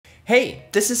Hey,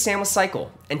 this is Sam with SYQEL,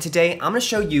 and today I'm going to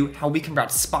show you how we can route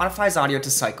Spotify's audio to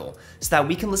SYQEL so that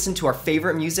we can listen to our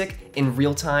favorite music in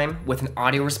real time with an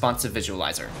audio responsive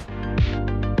visualizer.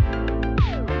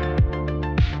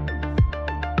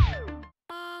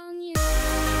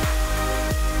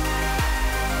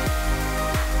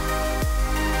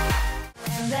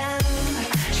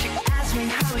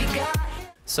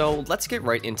 So let's get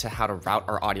right into how to route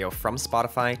our audio from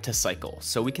Spotify to SYQEL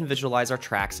so we can visualize our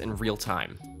tracks in real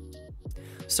time.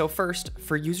 So first,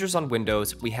 for users on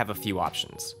Windows, we have a few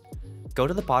options. Go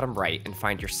to the bottom right and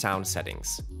find your sound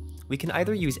settings. We can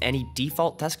either use any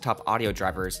default desktop audio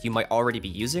drivers you might already be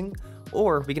using,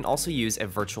 or we can also use a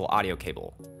virtual audio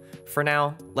cable. For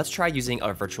now, let's try using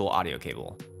a virtual audio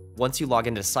cable. Once you log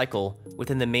into SYQEL,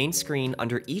 within the main screen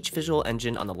under each visual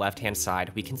engine on the left-hand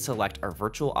side, we can select our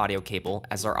virtual audio cable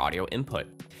as our audio input.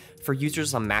 For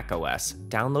users on macOS,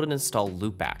 download and install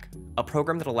Loopback, a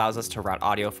program that allows us to route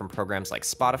audio from programs like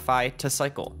Spotify to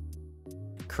SYQEL.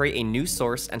 Create a new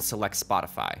source and select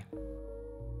Spotify.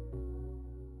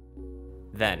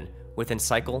 Then, within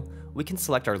SYQEL, we can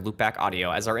select our Loopback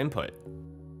audio as our input.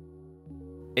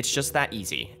 It's just that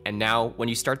easy, and now, when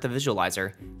you start the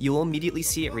visualizer, you will immediately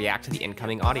see it react to the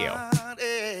incoming audio.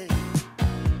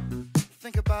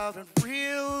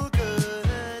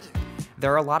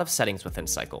 There are a lot of settings within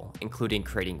SYQEL, including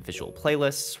creating visual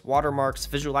playlists, watermarks,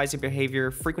 visualizing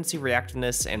behavior, frequency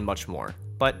reactiveness, and much more.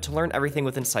 But to learn everything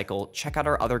within SYQEL, check out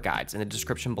our other guides in the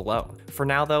description below. For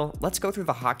now though, let's go through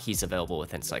the hotkeys available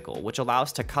within SYQEL, which allow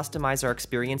us to customize our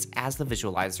experience as the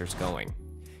visualizer is going.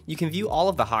 You can view all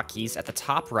of the hotkeys at the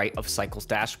top right of SYQEL's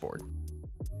dashboard.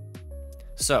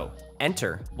 So,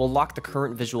 Enter will lock the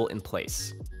current visual in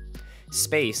place.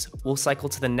 Space will cycle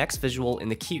to the next visual in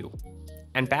the queue,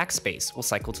 and Backspace will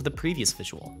cycle to the previous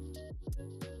visual.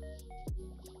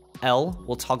 L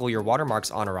will toggle your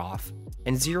watermarks on or off,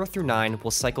 and 0 through 9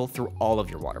 will cycle through all of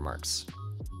your watermarks.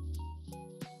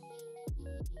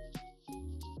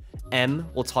 M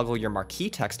will toggle your marquee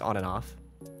text on and off.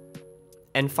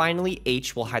 And finally,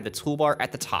 H will hide the toolbar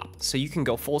at the top, so you can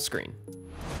go full screen.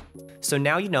 So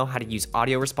now you know how to use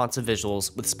audio responsive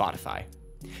visuals with Spotify.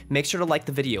 Make sure to like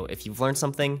the video if you've learned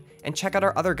something, and check out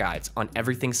our other guides on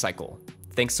everything SYQEL.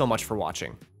 Thanks so much for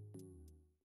watching.